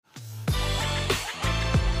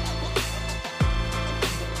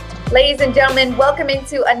Ladies and gentlemen, welcome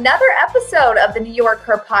into another episode of the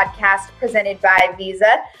YorkHER podcast presented by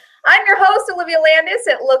Visa. I'm your host, Olivia Landis.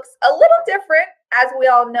 It looks a little different. As we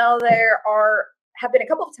all know, have been a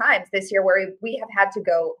couple of times this year where we have had to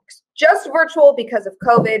go just virtual because of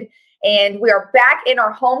COVID, and we are back in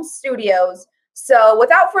our home studios. So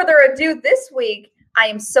without further ado, this week, I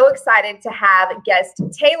am so excited to have guest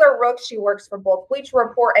Taylor Rooks. She works for both Bleacher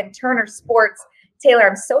Report and Turner Sports. Taylor,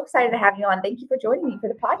 I'm so excited to have you on. Thank you for joining me for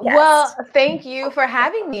the podcast. Well, thank you for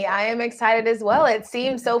having me. I am excited as well. It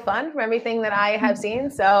seems so fun from everything that I have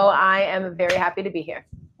seen. So I am very happy to be here.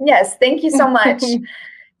 Yes, thank you so much.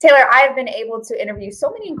 Taylor, I have been able to interview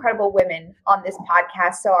so many incredible women on this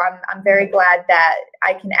podcast. So I'm very glad that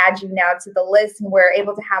I can add you now to the list and we're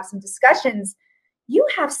able to have some discussions. You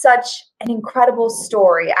have such an incredible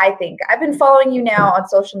story, I think. I've been following you now on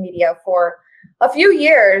social media for a few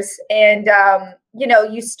years, and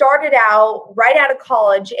you started out right out of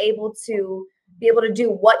college able to do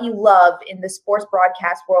what you love in the sports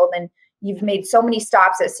broadcast world, and you've made so many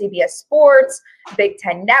stops at CBS Sports, Big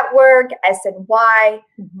Ten Network, SNY,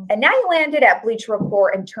 and now you landed at Bleacher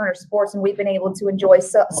Report and Turner Sports, and we've been able to enjoy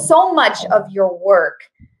so much of your work.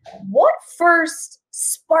 What first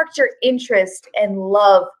sparked your interest and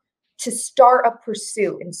love to start a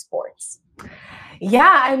pursuit in sports?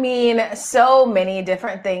 Yeah, I mean, so many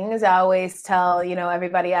different things. I always tell,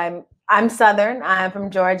 everybody I'm Southern. I'm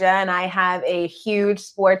from Georgia, and I have a huge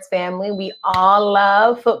sports family. We all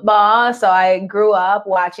love football. So I grew up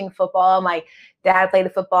watching football. My dad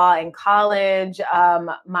played football in college.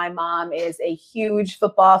 My mom is a huge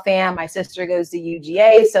football fan. My sister goes to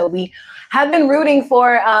UGA. So we have been rooting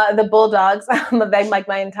for the Bulldogs like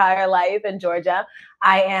my entire life in Georgia.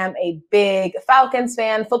 I am a big Falcons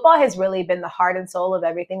fan. Football has really been the heart and soul of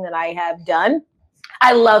everything that I have done.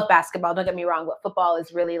 I love basketball, don't get me wrong, but football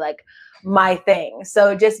is really like my thing.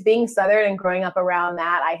 So just being Southern and growing up around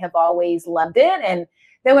that, I have always loved it. And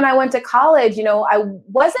then when I went to college, I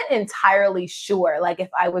wasn't entirely sure like if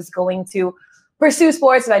I was going to pursue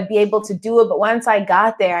sports, if I'd be able to do it. But once I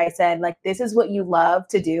got there, I said, like, this is what you love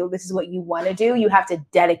to do. This is what you want to do. You have to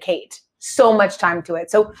dedicate so much time to it.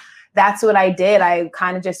 So that's what I did. I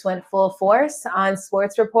kind of just went full force on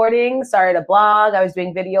sports reporting, started a blog. I was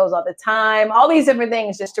doing videos all the time, all these different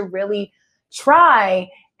things just to really try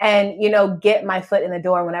and, get my foot in the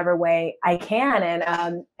door whenever way I can.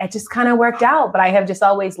 And it just kind of worked out. But I have just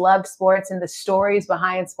always loved sports, and the stories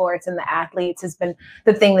behind sports and the athletes has been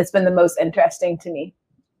the thing that's been the most interesting to me.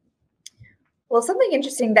 Well, something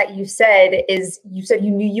interesting that you said is you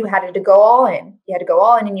knew you had to go all in. You had to go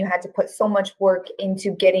all in, and you had to put so much work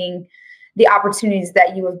into getting the opportunities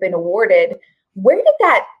that you have been awarded. Where did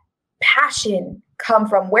that passion come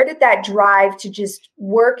from? Where did that drive to just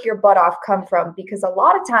work your butt off come from? Because a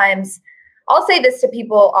lot of times, I'll say this to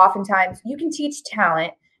people oftentimes, you can teach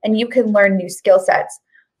talent and you can learn new skill sets,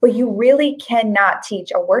 but you really cannot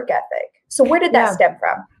teach a work ethic. So where did that stem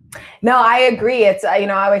from? No, I agree. It's, I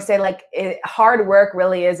always say hard work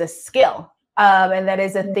really is a skill. And that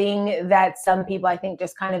is a thing that some people, I think,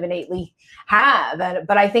 just kind of innately have.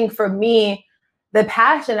 But I think for me, the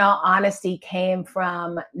passion, in all honesty, came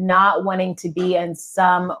from not wanting to be in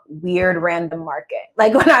some weird random market.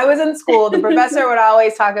 Like when I was in school, the professor would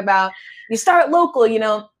always talk about, you start local,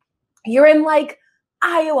 you're in like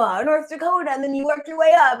Iowa or North Dakota, and then you work your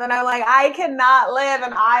way up. And I'm like, I cannot live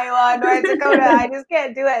in Iowa, North Dakota. I just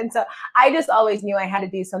can't do it. And so I just always knew I had to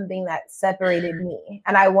do something that separated me.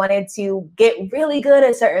 And I wanted to get really good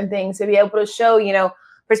at certain things to be able to show,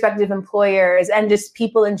 prospective employers and just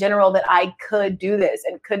people in general that I could do this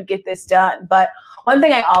and could get this done. But one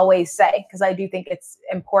thing I always say, because I do think it's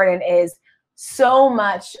important, is so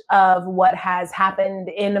much of what has happened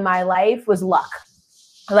in my life was luck.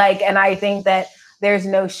 And I think that there's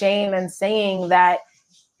no shame in saying that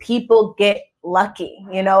people get lucky.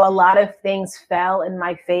 A lot of things fell in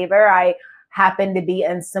my favor. I happened to be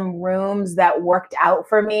in some rooms that worked out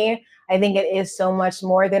for me. I think it is so much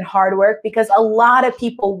more than hard work, because a lot of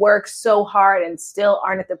people work so hard and still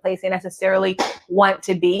aren't at the place they necessarily want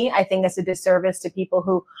to be. I think it's a disservice to people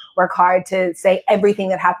who work hard to say everything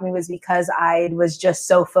that happened to me was because I was just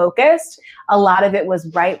so focused. A lot of it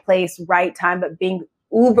was right place, right time, but being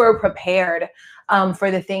uber prepared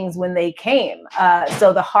for the things when they came.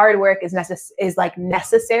 So the hard work is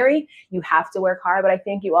necessary. You have to work hard, but I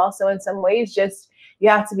think you also, in some ways, you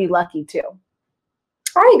have to be lucky too.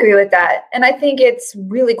 I agree with that. And I think it's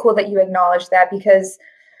really cool that you acknowledge that, because,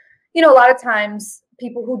 a lot of times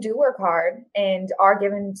people who do work hard and are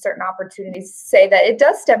given certain opportunities say that it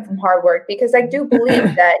does stem from hard work, because I do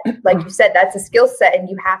believe that, like you said, that's a skill set and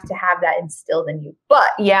you have to have that instilled in you. But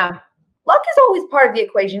yeah, luck is always part of the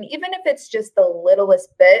equation, even if it's just the littlest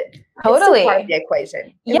bit. Totally. It's part of the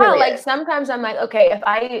equation. Sometimes I'm like, okay,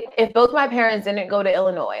 if both my parents didn't go to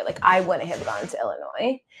Illinois, like I wouldn't have gone to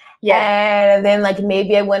Illinois. Yeah. And then like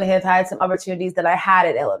maybe I wouldn't have had some opportunities that I had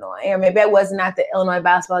at Illinois, or maybe I wasn't at the Illinois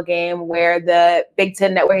basketball game where the Big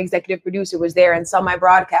Ten Network executive producer was there and saw my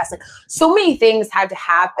broadcast. Like so many things had to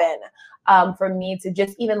happen for me to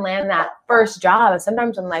just even land that first job. And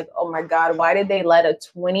sometimes I'm like, oh my God, why did they let a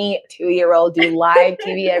 22-year-old do live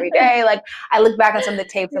TV every day? Like I look back on some of the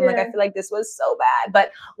tapes, I'm like, I feel like this was so bad.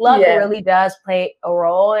 But luck really does play a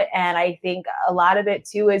role. And I think a lot of it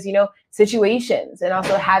too is, situations, and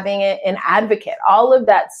also having an advocate. All of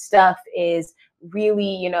that stuff is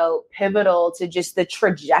really, pivotal to just the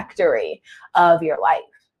trajectory of your life.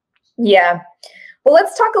 Yeah. Well,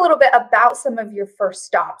 let's talk a little bit about some of your first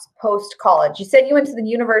stops post-college. You said you went to the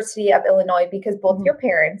University of Illinois because both your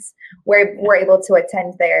parents were able to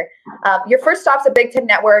attend there. Your first stops at Big Ten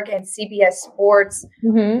Network and CBS Sports.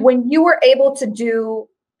 When you were able to do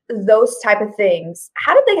those type of things,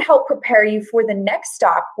 how did they help prepare you for the next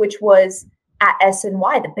stop, which was at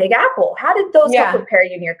SNY, the Big Apple? How did those help prepare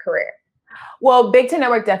you in your career? Well, Big Ten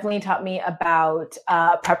Network definitely taught me about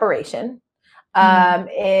preparation.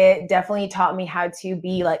 It definitely taught me how to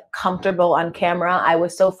be like comfortable on camera. I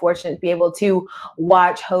was so fortunate to be able to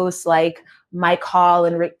watch hosts like Mike Hall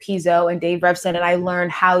and Rick Pizzo and Dave Revson, and I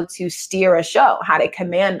learned how to steer a show, how to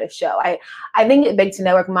command a show. I think at Big Ten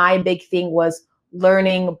Network, my big thing was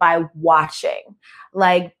learning by watching.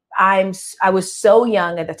 Like I was so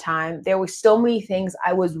young at the time. There were so many things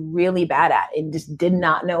I was really bad at and just did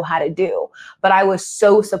not know how to do. But I was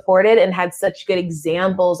so supported and had such good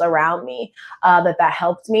examples around me that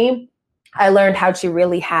helped me. I learned how to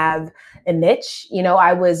really have a niche.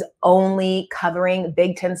 I was only covering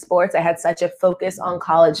Big Ten sports. I had such a focus on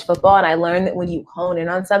college football. And I learned that when you hone in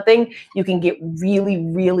on something, you can get really,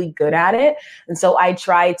 really good at it. And so I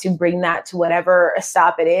try to bring that to whatever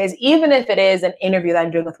stop it is, even if it is an interview that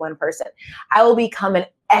I'm doing with one person. I will become an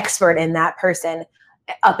expert in that person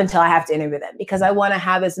up until I have to interview them, because I want to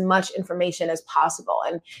have as much information as possible.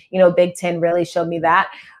 And, Big Ten really showed me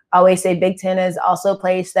that. I always say Big Ten is also a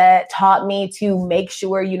place that taught me to make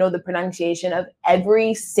sure you know the pronunciation of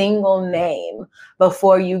every single name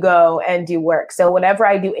before you go and do work. So whenever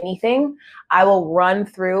I do anything, I will run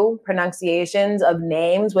through pronunciations of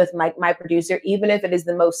names with my producer, even if it is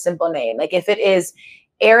the most simple name. Like if it is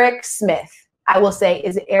Eric Smith, I will say,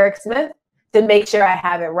 is it Eric Smith? To make sure I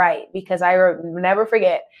have it right, because I never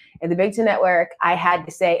forget in the Big Ten Network, I had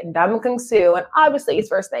to say Ndamukong Suh, and obviously his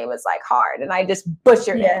first name is like hard, and I just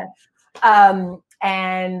butchered it.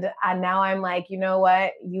 And now I'm like, you know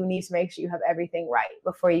what? You need to make sure you have everything right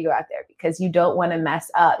before you go out there, because you don't want to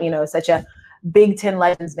mess up, such a Big Ten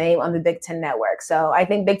legend's name on the Big Ten Network. So I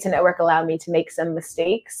think Big Ten Network allowed me to make some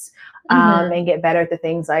mistakes and get better at the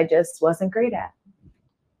things I just wasn't great at.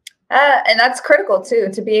 And that's critical too,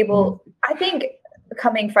 to be able, I think,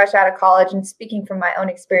 coming fresh out of college, and speaking from my own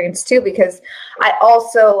experience too, because I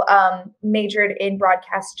also majored in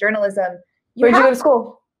broadcast journalism. Where'd you go to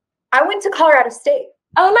school? I went to Colorado State.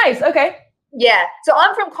 Oh, nice. Okay. Yeah. So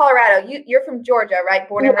I'm from Colorado. You're from Georgia, right?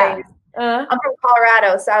 Born and raised. I'm from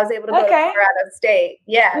Colorado, so I was able to go to Colorado State.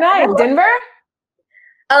 Yeah. Nice. Denver?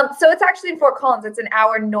 So it's actually in Fort Collins. It's an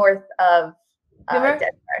hour north of Denver.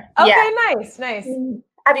 Okay, nice.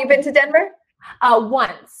 Have you been to Denver?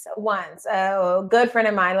 Once. A good friend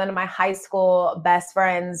of mine, one of my high school best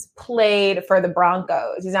friends, played for the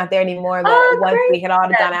Broncos. He's not there anymore, but once we had all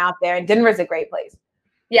gone out there, and Denver's a great place.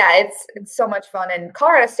 Yeah, it's so much fun. And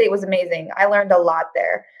Colorado State was amazing. I learned a lot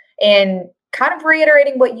there. And kind of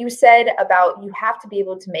reiterating what you said about you have to be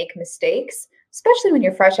able to make mistakes, especially when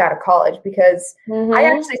you're fresh out of college, because I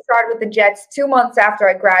actually started with the Jets 2 months after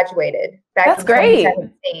I graduated back in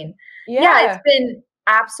 2017. Yeah, it's been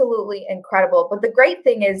absolutely incredible. But the great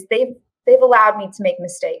thing is they've allowed me to make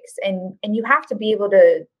mistakes, and you have to be able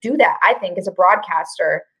to do that, I think, as a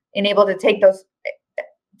broadcaster, and able to take those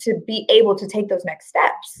next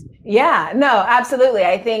steps. Yeah, no, absolutely.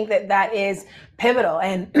 I think that is pivotal.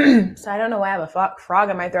 And so I don't know why I have a frog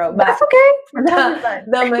in my throat, but that's okay.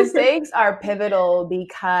 The mistakes are pivotal,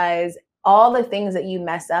 because all the things that you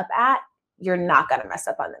mess up at, you're not going to mess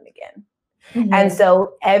up on them again. And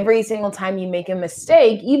so every single time you make a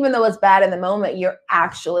mistake, even though it's bad in the moment, you're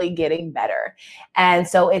actually getting better. And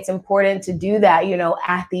so it's important to do that,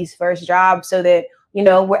 at these first jobs, so that,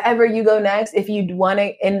 wherever you go next, if you want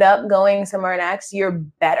to end up going somewhere next, you're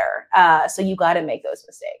better. So you got to make those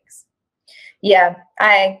mistakes. Yeah,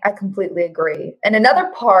 I completely agree. And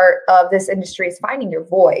another part of this industry is finding your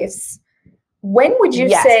voice. When would you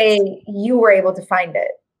say you were able to find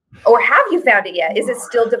it? Or have you found it yet? Is it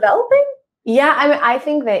still developing? Yeah, I mean, I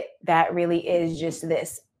think that really is just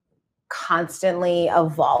this constantly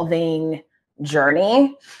evolving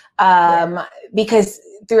journey. Because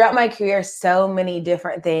throughout my career, so many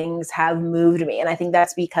different things have moved me. And I think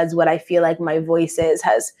that's because what I feel like my voice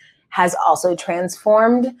has also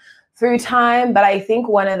transformed through time. But I think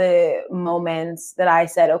one of the moments that I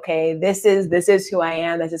said, okay, this is who I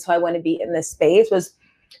am, this is who I want to be in this space, was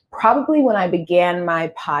probably when I began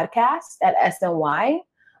my podcast at SNY.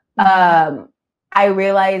 I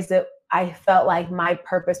realized that I felt like my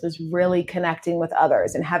purpose was really connecting with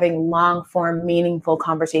others and having long form, meaningful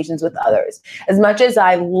conversations with others. As much as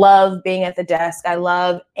I love being at the desk, I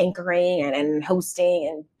love anchoring and hosting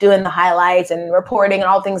and doing the highlights and reporting and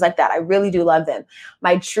all things like that. I really do love them.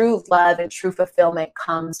 My true love and true fulfillment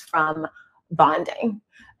comes from bonding.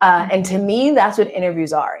 And to me, that's what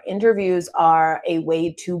interviews are. Interviews are a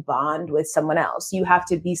way to bond with someone else. You have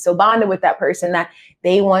to be so bonded with that person that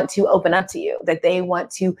they want to open up to you, that they want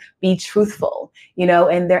to be truthful,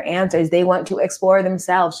 in their answers. They want to explore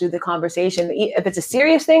themselves through the conversation. If it's a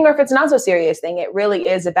serious thing or if it's not so serious thing, it really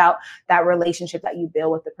is about that relationship that you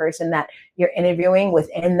build with the person that you're interviewing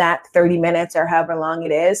within that 30 minutes or however long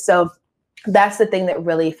it is. So that's the thing that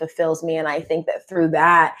really fulfills me. And I think that through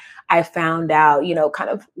that, I found out, kind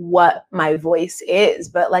of what my voice is.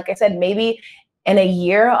 But like I said, maybe in a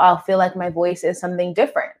year, I'll feel like my voice is something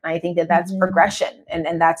different. I think that that's progression.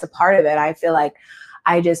 And that's a part of it. I feel like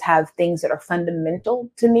I just have things that are fundamental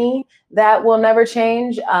to me that will never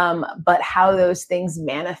change. But how those things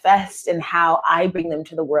manifest and how I bring them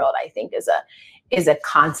to the world, I think is a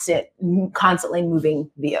constantly moving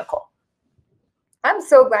vehicle. I'm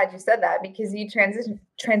so glad you said that, because you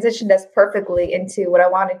transitioned us perfectly into what I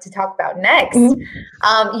wanted to talk about next.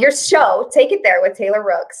 Your show, Take It There with Taylor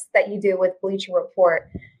Rooks, that you do with Bleacher Report.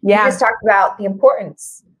 Yeah. You just talked about the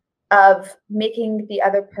importance of making the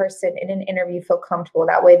other person in an interview feel comfortable.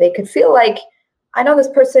 That way they could feel like, I know this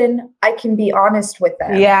person, I can be honest with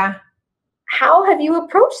them. Yeah. How have you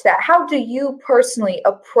approached that? How do you personally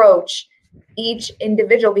approach each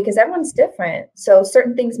individual? Because everyone's different. So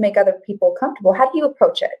certain things make other people comfortable. How do you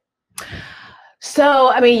approach it? So,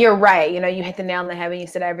 I mean, you're right. You hit the nail on the head when you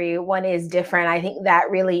said everyone is different. I think that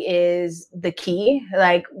really is the key.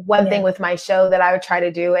 Like one thing with my show that I would try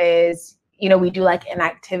to do is, we do like an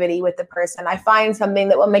activity with the person. I find something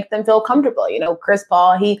that will make them feel comfortable. Chris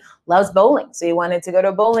Paul, he loves bowling. So he wanted to go to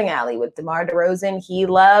a bowling alley. With DeMar DeRozan, he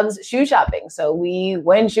loves shoe shopping. So we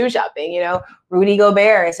went shoe shopping. Rudy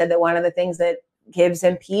Gobert said that one of the things that gives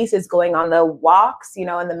him peace is going on the walks, in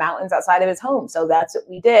the mountains outside of his home. So that's what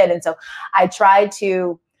we did. And so I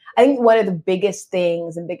think one of the biggest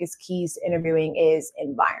things and biggest keys to interviewing is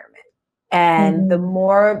environment. And the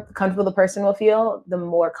more comfortable the person will feel, the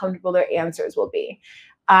more comfortable their answers will be.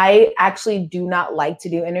 I actually do not like to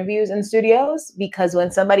do interviews in studios, because when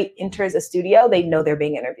somebody enters a studio, they know they're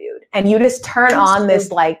being interviewed. And you just turn on this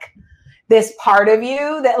part of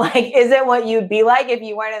you that isn't what you'd be like if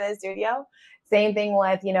you weren't in the studio. Same thing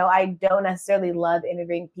with, I don't necessarily love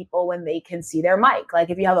interviewing people when they can see their mic. Like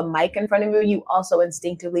if you have a mic in front of you, you also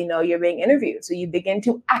instinctively know you're being interviewed. So you begin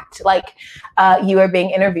to act like you are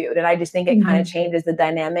being interviewed. And I just think it kind of changes the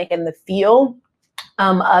dynamic and the feel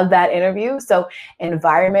of that interview. So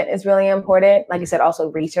environment is really important. Like I said, also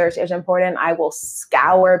research is important. I will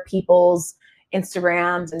scour people's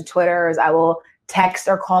Instagrams and Twitters. I will text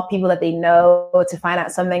or call people that they know to find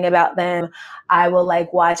out something about them. I will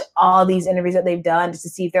watch all these interviews that they've done just to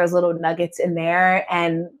see if there's little nuggets in there.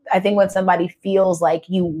 And I think when somebody feels like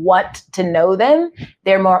you want to know them,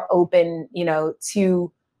 they're more open,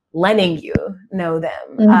 to letting you know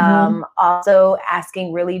them. Also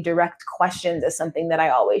asking really direct questions is something that I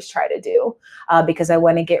always try to do because I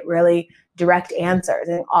want to get really direct answers,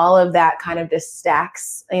 and all of that kind of just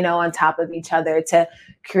stacks, on top of each other to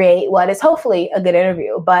create what is hopefully a good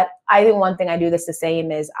interview. But I think one thing I do this the same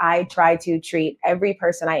is I try to treat every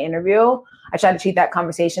person I interview, I try to treat that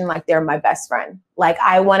conversation like they're my best friend. Like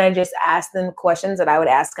I want to just ask them questions that I would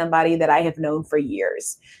ask somebody that I have known for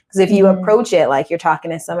years. Because if you approach it like you're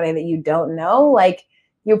talking to somebody that you don't know,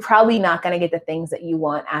 you're probably not going to get the things that you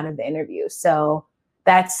want out of the interview. So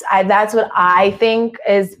that's what I think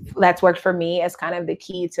that's worked for me as kind of the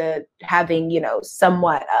key to having,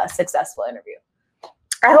 somewhat a successful interview.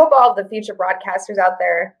 I hope all of the future broadcasters out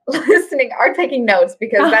there listening are taking notes,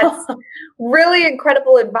 because that's really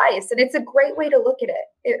incredible advice. And it's a great way to look at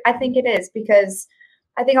it. I think it is, because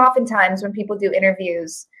I think oftentimes when people do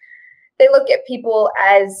interviews, they look at people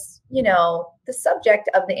as, the subject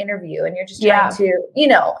of the interview, and you're just trying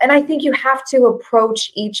to, and I think you have to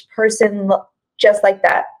approach each person just like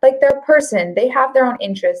that. Like they're a person, they have their own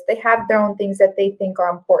interests, they have their own things that they think are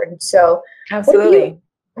important. So absolutely.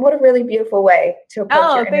 What a really beautiful way to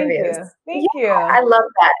approach your interviews. Thank you. I love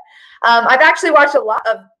that. I've actually watched a lot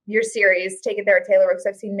of your series, Take It There at Taylor Rooks.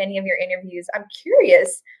 I've seen many of your interviews. I'm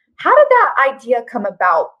curious, how did that idea come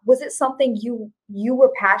about? Was it something you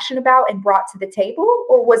were passionate about and brought to the table,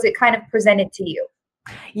 or was it kind of presented to you?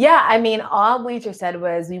 Yeah, I mean, all Bleacher said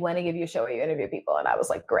was, we want to give you a show where you interview people. And I was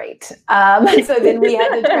like, great. So then we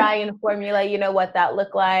had to try and formulate, you know, what that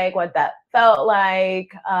looked like, what that felt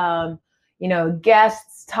like, you know,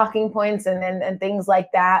 guests, talking points, and things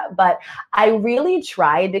like that. But I really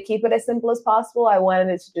tried to keep it as simple as possible. I wanted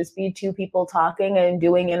it to just be two people talking and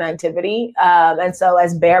doing an activity. And so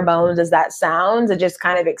as bare bones as that sounds, it just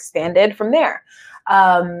kind of expanded from there.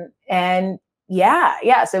 And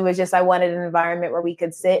yeah. So it was just, I wanted an environment where we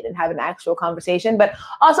could sit and have an actual conversation, but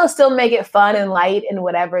also still make it fun and light in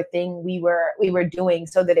whatever thing we were doing,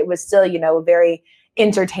 so that it was still, you know, a very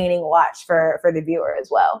entertaining watch for the viewer as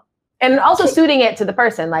well. And also suiting it to the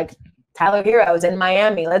person, like Tyler Hero's in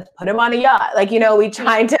Miami, let's put him on a yacht. Like, you know, we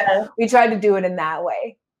tried to do it in that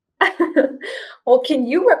way. Well, can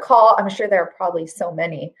you recall, I'm sure there are probably so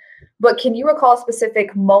many, but can you recall a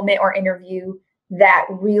specific moment or interview that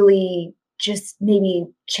really just maybe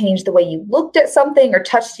changed the way you looked at something or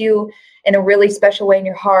touched you in a really special way in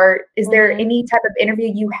your heart? Is there any type of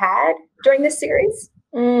interview you had during this series?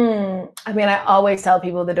 I mean, I always tell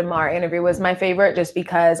people the Damar interview was my favorite, just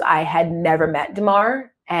because I had never met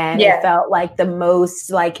Damar, and it felt like the most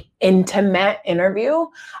like intimate interview.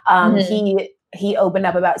 He opened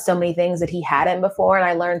up about so many things that he hadn't before, and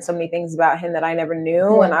I learned so many things about him that I never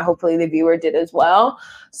knew, and hopefully the viewer did as well.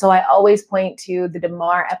 So I always point to the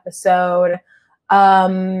Damar episode.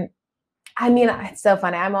 I mean, it's so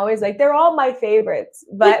funny. I'm always like, they're all my favorites,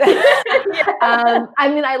 but I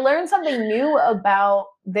mean, I learned something new about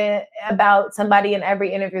somebody in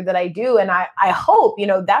every interview that I do. And I hope, you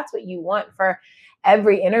know, that's what you want for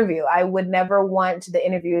every interview. I would never want the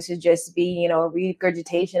interviews to just be, you know, a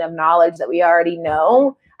regurgitation of knowledge that we already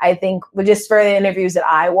know. I think just for the interviews that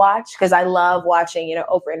I watch, because I love watching, you know,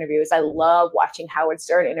 Oprah interviews. I love watching Howard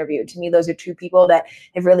Stern interview. To me, those are two people that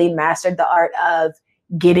have really mastered the art of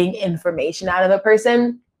getting information out of a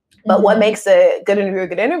person. But what makes a good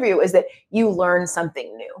interview is that you learn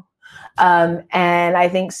something new. And I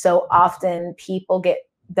think so often people get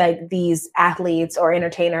like these athletes or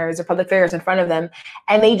entertainers or public figures in front of them,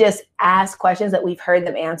 and they just ask questions that we've heard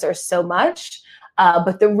them answer so much.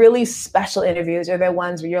 But the really special interviews are the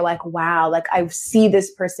ones where you're like, wow, like I see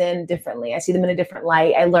this person differently. I see them in a different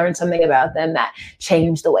light. I learned something about them that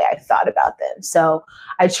changed the way I thought about them. So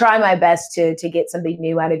I try my best to get something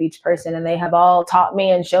new out of each person, and they have all taught me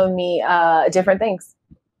and shown me different things.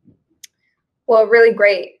 Well, really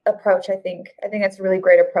great approach, I think. I think that's a really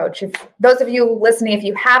great approach. If those of you listening, if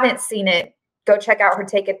you haven't seen it, go check out her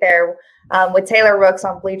Take It There with Taylor Rooks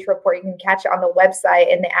on Bleacher Report. You can catch it on the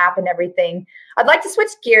website and the app and everything. I'd like to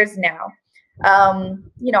switch gears now.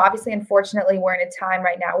 You know, obviously, unfortunately, we're in a time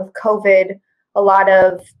right now with COVID. A lot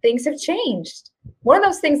of things have changed. One of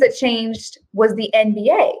those things that changed was the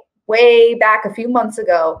NBA. Way back a few months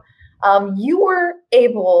ago, you were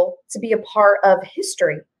able to be a part of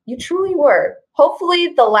history. You truly were.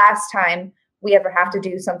 Hopefully, the last time we ever have to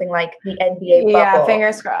do something like the NBA bubble. Yeah,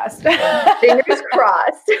 fingers crossed. Fingers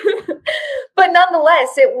crossed. But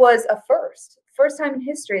nonetheless, it was a first time in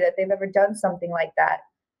history that they've ever done something like that.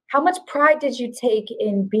 How much pride did you take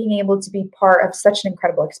in being able to be part of such an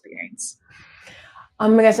incredible experience? Oh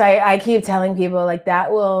my gosh, I keep telling people like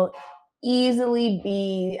that will easily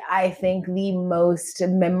be, I think, the most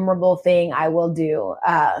memorable thing I will do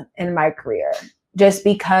in my career, just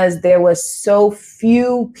because there was so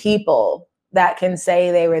few people that can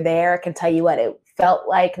say they were there, can tell you what it felt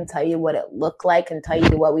like, can tell you what it looked like, can tell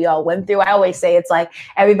you what we all went through. I always say it's like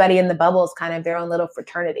everybody in the bubble is kind of their own little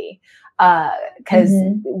fraternity, because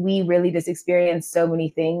we really just experienced so many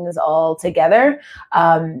things all together.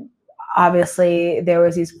 Obviously, there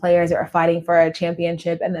was these players that were fighting for a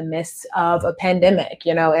championship in the midst of a pandemic,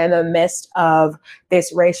 you know, in the midst of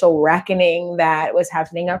this racial reckoning that was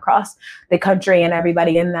happening across the country. And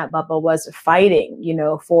everybody in that bubble was fighting, you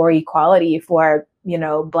know, for equality, for, you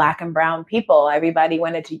know, Black and brown people. Everybody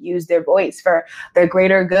wanted to use their voice for their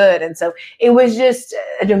greater good. And so it was just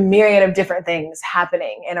a myriad of different things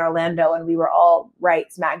happening in Orlando. And we were all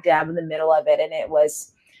right smack dab in the middle of it. And it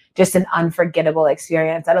was just an unforgettable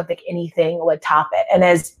experience. I don't think anything would top it. And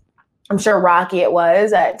as I'm sure rocky it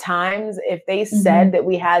was at times, if they said that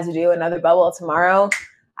we had to do another bubble tomorrow,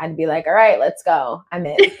 I'd be like, all right, let's go. I'm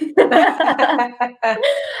in.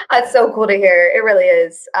 That's so cool to hear. It really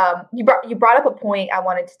is. You brought up a point I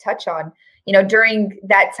wanted to touch on. You know, during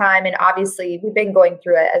that time, and obviously we've been going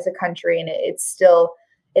through it as a country, and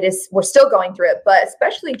we're still going through it, but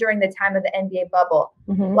especially during the time of the NBA bubble,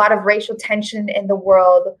 a lot of racial tension in the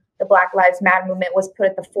world. The Black Lives Matter movement was put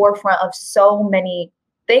at the forefront of so many,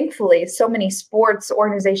 thankfully, so many sports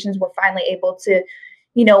organizations were finally able to,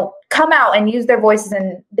 you know, come out and use their voices,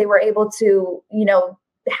 and they were able to, you know,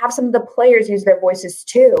 have some of the players use their voices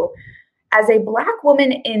too. As a Black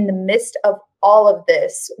woman in the midst of all of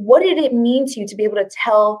this, what did it mean to you to be able to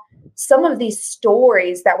tell some of these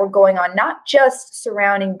stories that were going on, not just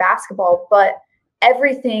surrounding basketball, but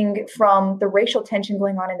everything from the racial tension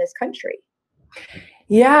going on in this country?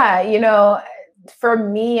 Yeah, you know, for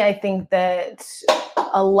me, I think that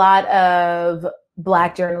a lot of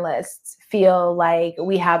Black journalists feel like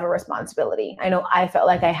we have a responsibility. I know I felt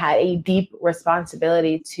like I had a deep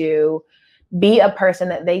responsibility to be a person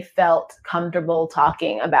that they felt comfortable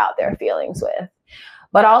talking about their feelings with,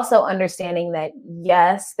 but also understanding that,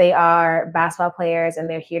 yes, they are basketball players and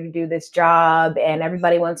they're here to do this job. And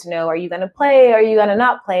everybody wants to know, are you going to play? Are you going to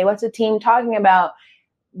not play? What's the team talking about?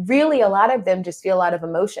 Really, a lot of them just feel a lot of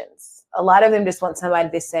emotions. A lot of them just want somebody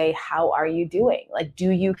to say, how are you doing? Like,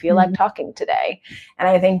 do you feel like talking today? And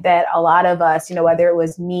I think that a lot of us, you know, whether it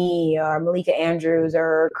was me or Malika Andrews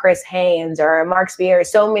or Chris Haynes or Mark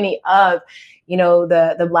Spears, so many of, you know,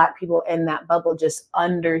 the Black people in that bubble just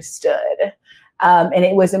understood. And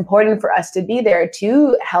it was important for us to be there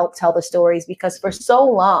to help tell the stories, because for so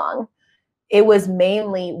long, it was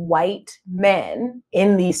mainly white men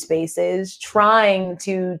in these spaces trying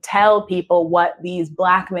to tell people what these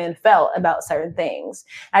Black men felt about certain things.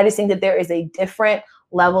 I just think that there is a different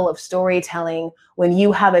level of storytelling when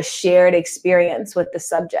you have a shared experience with the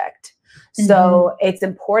subject. So it's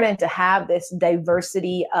important to have this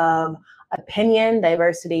diversity of opinion,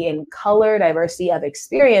 diversity in color, diversity of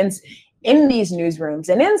experience in these newsrooms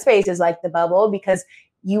and in spaces like the bubble, because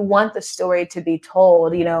you want the story to be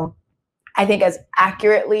told, you know, I think as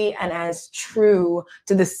accurately and as true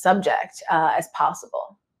to the subject as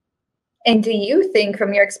possible. And do you think,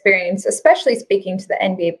 from your experience, especially speaking to the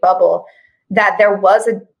NBA bubble, that there was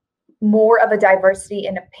more of a diversity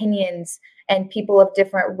in opinions and people of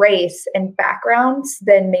different race and backgrounds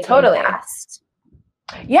than maybe in the past?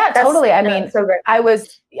 Yeah, totally. I mean, so I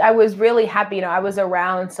was really happy. You know, I was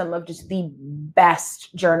around some of just the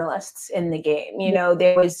best journalists in the game. You know,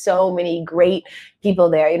 there was so many great people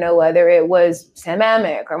there, you know, whether it was Sam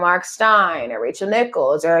Amick or Mark Stein or Rachel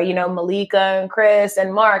Nichols or, you know, Malika and Chris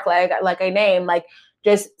and Mark, like I named, like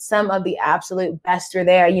just some of the absolute best were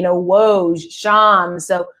there, you know, Woj, Sham.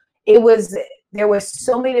 So there was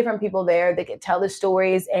so many different people there that could tell the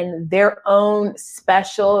stories in their own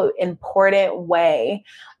special, important way.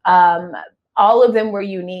 All of them were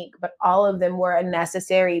unique, but all of them were a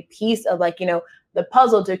necessary piece of, like, you know, the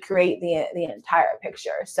puzzle to create the entire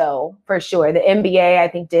picture. So for sure, the NBA, I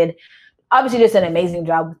think, did obviously just an amazing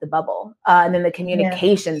job with the bubble. And then the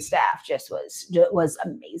communication staff just was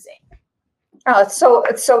amazing. Oh,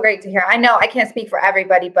 it's so great to hear. I know I can't speak for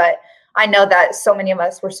everybody, but I know that so many of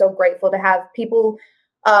us were so grateful to have people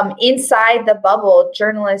inside the bubble,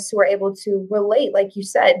 journalists who are able to relate, like you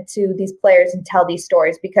said, to these players and tell these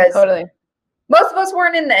stories, because most of us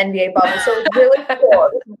weren't in the NBA bubble. So it was really cool.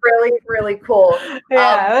 It was really, really cool.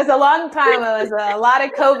 Yeah, it was a long time. It was a lot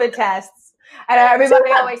of COVID tests. And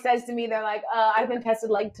everybody always says to me, they're like, I've been tested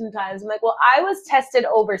like 10 times. I'm like, well, I was tested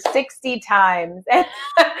over 60 times. And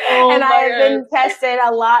I've been tested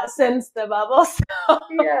a lot since the bubble. So.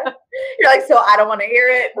 Yeah. You're like, so I don't want to hear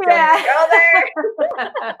it. Don't go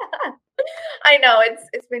there. I know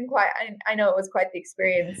it's been quite, I know it was quite the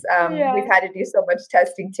experience. We've had to do so much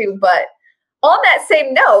testing too. But on that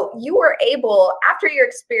same note, you were able, after your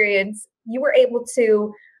experience, you were able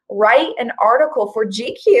to write an article for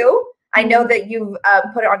GQ. I know that you've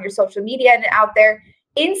put it on your social media and out there,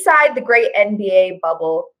 inside the great NBA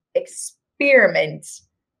bubble experiment.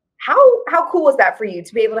 How cool was that for you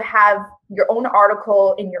to be able to have your own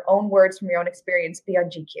article in your own words from your own experience be on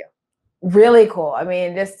GQ? Really cool. I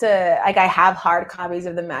mean, just to, like, I have hard copies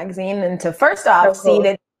of the magazine, and to first off see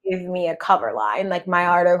that give me a cover line, like my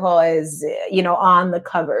article is, you know, on the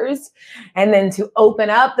covers, and then to open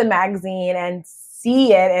up the magazine and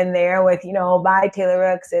see it in there with, you know, by Taylor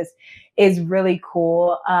Rooks is really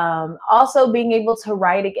cool. Also being able to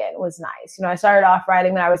write again was nice. You know, I started off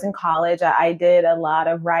writing when I was in college. I did a lot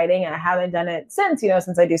of writing, and I haven't done it since, you know,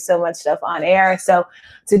 since I do so much stuff on air. So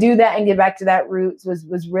to do that and get back to that roots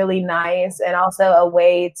was really nice. And also a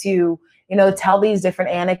way to, tell these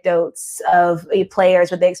different anecdotes of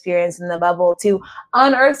players, what they experienced in the bubble, to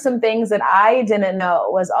unearth some things that I didn't know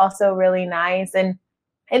was also really nice. And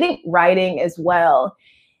I think writing as well.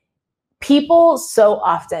 People so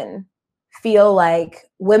often feel like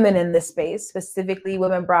women in this space, specifically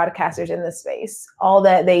women broadcasters in this space, all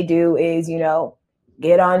that they do is,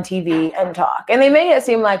 get on TV and talk. And they make it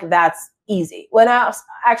seem like that's easy. When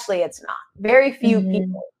actually it's not. Very few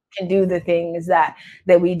people can do the things that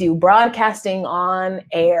we do. Broadcasting on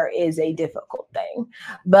air is a difficult thing.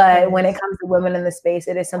 But when it comes to women in the space,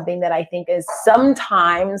 it is something that I think is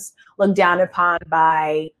sometimes looked down upon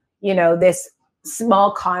by, this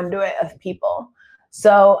small conduit of people.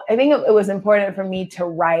 So I think it was important for me to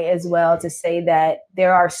write as well, to say that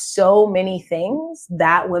there are so many things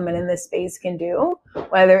that women in this space can do,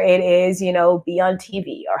 whether it is, be on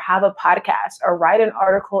TV or have a podcast or write an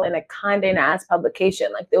article in a Condé Nast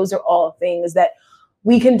publication. Like, those are all things that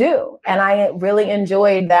we can do. And I really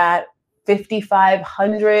enjoyed that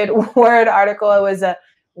 5,500 word article. It was a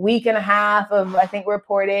week and a half of, I think,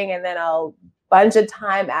 reporting, and then I'll bunch of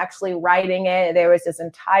time actually writing it. There was this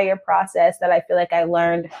entire process that I feel like I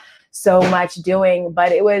learned so much doing,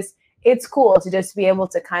 but it's cool to just be able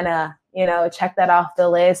to kind of, check that off the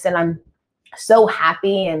list. And I'm so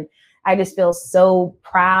happy, and I just feel so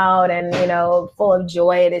proud and, full of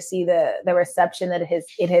joy to see the reception that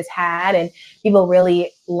it has had, and people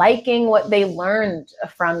really liking what they learned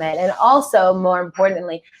from it. And also, more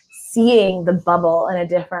importantly, seeing the bubble in a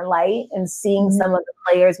different light and seeing some of the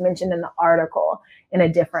players mentioned in the article in a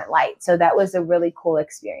different light. So that was a really cool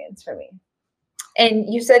experience for me. And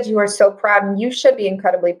you said you were so proud, and you should be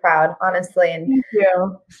incredibly proud, honestly. And thank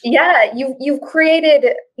you. Yeah, you've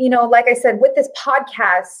created, like I said, with this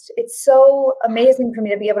podcast, it's so amazing for me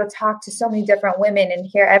to be able to talk to so many different women and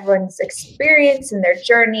hear everyone's experience and their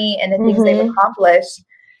journey and the things they've accomplished.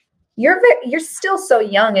 You're still so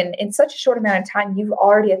young, and in such a short amount of time, you've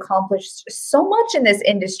already accomplished so much in this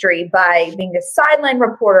industry by being a sideline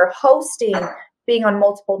reporter, hosting, being on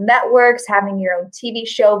multiple networks, having your own TV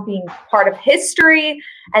show, being part of history,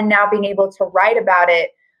 and now being able to write about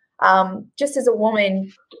it. Just as a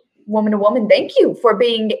woman to woman, thank you for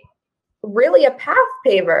being really a path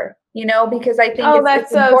paver. Because I think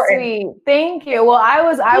that's so important. Sweet. Thank you. Well, I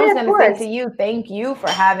was going to say to you, thank you for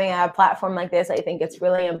having a platform like this. I think it's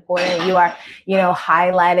really important. You are,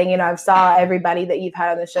 highlighting, I've saw everybody that you've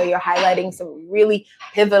had on the show. You're highlighting some really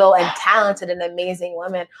pivotal and talented and amazing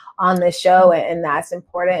women on the show. And that's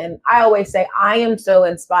important. And I always say, I am so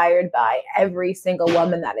inspired by every single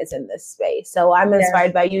woman that is in this space. So I'm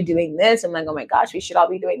inspired by you doing this. I'm like, oh my gosh, we should all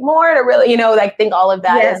be doing more to really, I think all of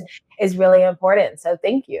that is really important. So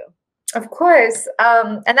thank you. Of course.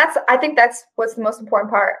 And I think that's what's the most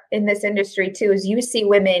important part in this industry too, is you see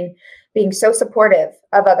women being so supportive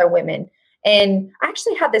of other women. And I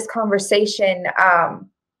actually had this conversation,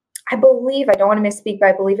 I believe, I don't want to misspeak, but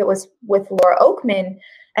I believe it was with Laura Oakman,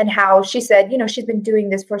 and how she said, she's been doing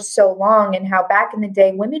this for so long, and how back in the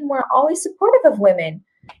day, women weren't always supportive of women,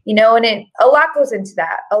 and a lot goes into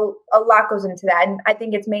that. A lot goes into that. And I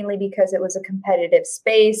think it's mainly because it was a competitive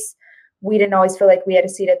space. We didn't always feel like we had a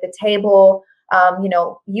seat at the table.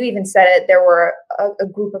 You even said it, there were a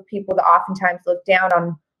group of people that oftentimes look down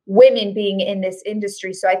on women being in this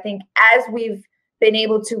industry. So I think as we've been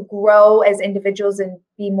able to grow as individuals and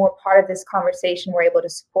be more part of this conversation, we're able to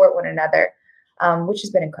support one another, which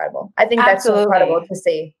has been incredible. I think that's so incredible to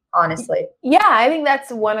see, honestly. Yeah, I think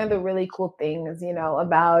that's one of the really cool things,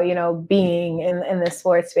 about, being in the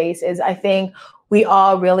sports space, is I think we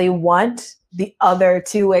all really want the other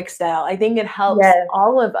to excel. I think it helps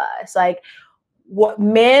all of us. Like, what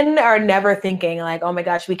men are never thinking like, oh my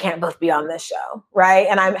gosh, we can't both be on this show, right?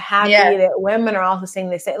 And I'm happy that women are also saying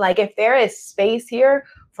the same. Like, if there is space here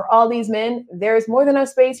for all these men, there is more than enough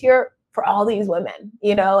space here for all these women.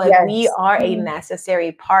 Like, we are a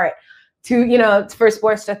necessary part to, for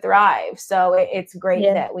sports to thrive. So it's great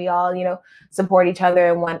that we all, support each other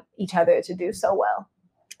and want each other to do so well.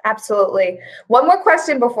 Absolutely. One more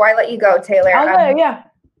question before I let you go, Taylor. Okay,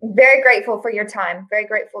 very grateful for your time. Very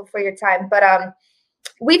grateful for your time. But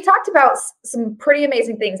we've talked about some pretty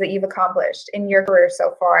amazing things that you've accomplished in your career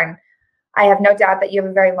so far, and I have no doubt that you have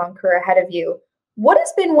a very long career ahead of you. What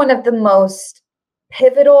has been one of the most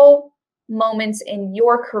pivotal moments in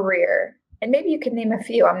your career? And maybe you could name a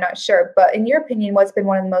few, I'm not sure. But in your opinion, what's been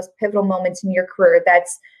one of the most pivotal moments in your career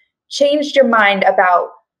that's changed your mind about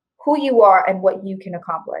who you are and what you can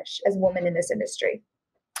accomplish as a woman in this industry?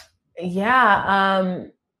 Yeah.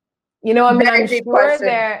 I'm sure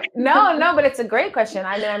there, no, but it's a great question.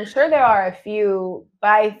 I mean, I'm sure there are a few,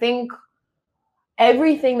 but I think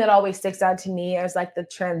everything that always sticks out to me is like the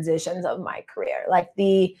transitions of my career, like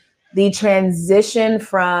the transition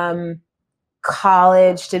from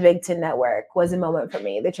college to Big Ten Network was a moment for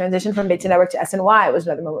me. The transition from Big Ten Network to SNY was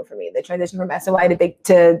another moment for me. The transition from SNY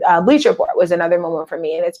to Bleacher Report was another moment for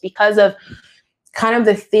me. And it's because of kind of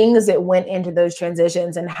the things that went into those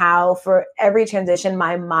transitions and how for every transition,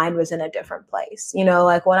 my mind was in a different place. You know,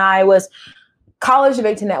 like when I was college to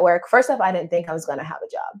Big Ten Network, first off, I didn't think I was going to have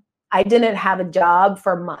a job. I didn't have a job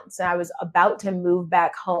for months. And I was about to move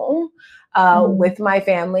back home with my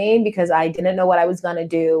family because I didn't know what I was going to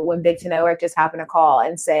do when Big Ten Network just happened to call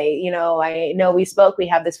and say, you know, I know we spoke, we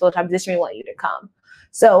have this full-time position, we want you to come.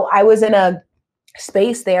 So I was in a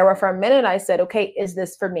space there where for a minute I said, okay, is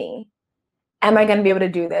this for me? Am I going to be able to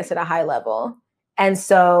do this at a high level? And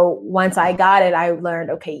so once I got it, I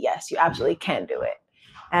learned, okay, yes, you absolutely can do it.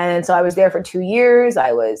 And so I was there for 2 years.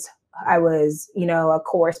 I was, you know, a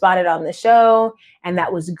correspondent on the show, and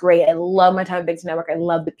that was great. I love my time at Big Ten Network. I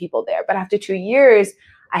love the people there. But after 2 years,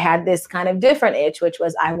 I had this kind of different itch, which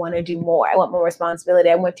was I want to do more. I want more responsibility.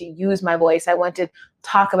 I want to use my voice. I want to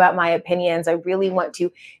talk about my opinions. I really want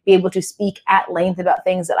to be able to speak at length about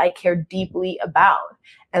things that I care deeply about.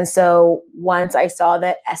 And so once I saw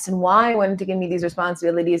that SNY wanted to give me these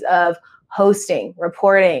responsibilities of hosting,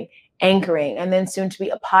 reporting, anchoring, and then soon to be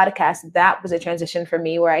a podcast, that was a transition for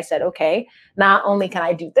me where I said, okay, not only can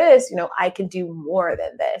I do this, you know, I can do more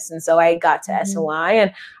than this. And so I got to SNY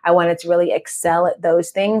and I wanted to really excel at those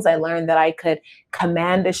things. I learned that I could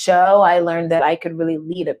command a show. I learned that I could really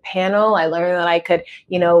lead a panel. I learned that I could,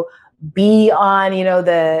 you know, be on, you know,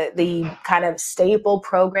 the kind of staple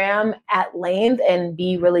program at length and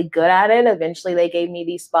be really good at it. Eventually they gave me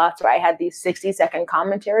these spots where I had these 60-second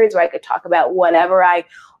commentaries where I could talk about whatever I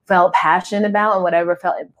felt passionate about and whatever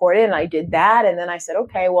felt important. And I did that. And then I said,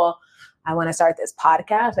 okay, well, I want to start this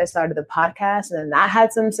podcast. I started the podcast and then that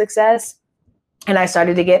had some success. And I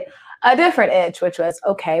started to get a different itch, which was,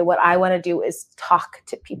 okay, what I want to do is talk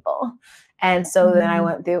to people. And so then I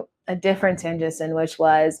went through a different transition, which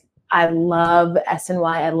was, I love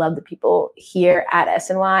SNY. I love the people here at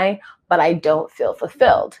SNY, but I don't feel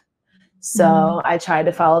fulfilled. So I tried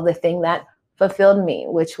to follow the thing that fulfilled me,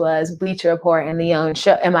 which was Bleacher Report and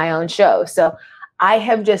my own show. So I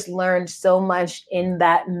have just learned so much in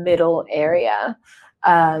that middle area.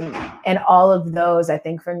 And all of those, I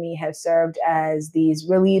think for me, have served as these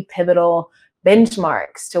really pivotal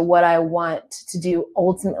benchmarks to what I want to do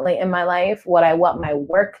ultimately in my life, what I want my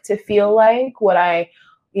work to feel like, what I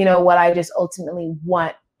just ultimately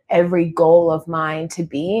want every goal of mine to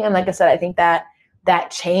be. And like I said, I think that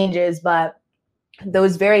changes, but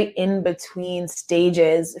those very in-between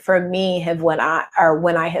stages for me have when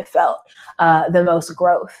I have felt the most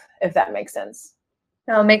growth, if that makes sense.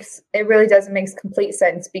 No, it really does. It makes complete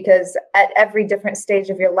sense because at every different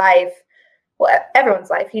stage of your life, well,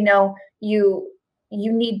 everyone's life, you know, you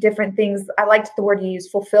need different things. I liked the word you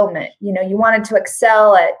used, fulfillment. You know, you wanted to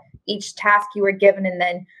excel at each task you were given. And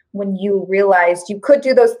then when you realized you could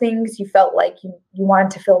do those things, you felt like you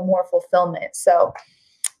wanted to feel more fulfillment. So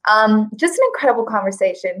just an incredible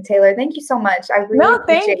conversation, Taylor. Thank you so much. I really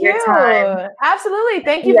appreciate your time. Absolutely.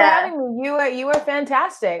 Thank you for having me. You were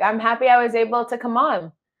fantastic. I'm happy I was able to come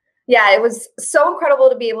on. Yeah, it was so incredible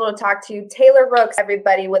to be able to talk to Taylor Rooks,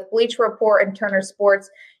 everybody, with Bleacher Report and Turner Sports.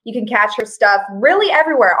 You can catch her stuff really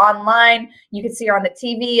everywhere online. You can see her on the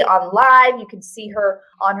TV, on live. You can see her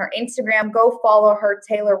on her Instagram. Go follow her,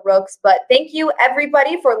 Taylor Rooks. But thank you,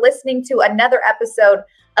 everybody, for listening to another episode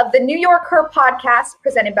of the YorkHER podcast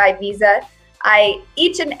presented by Visa.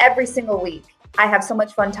 Each and every single week, I have so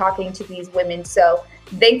much fun talking to these women. So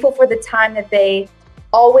thankful for the time that they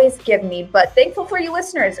always give me, but thankful for you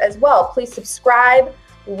listeners as well. Please subscribe,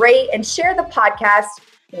 rate, and share the podcast.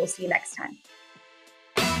 And we'll see you next time.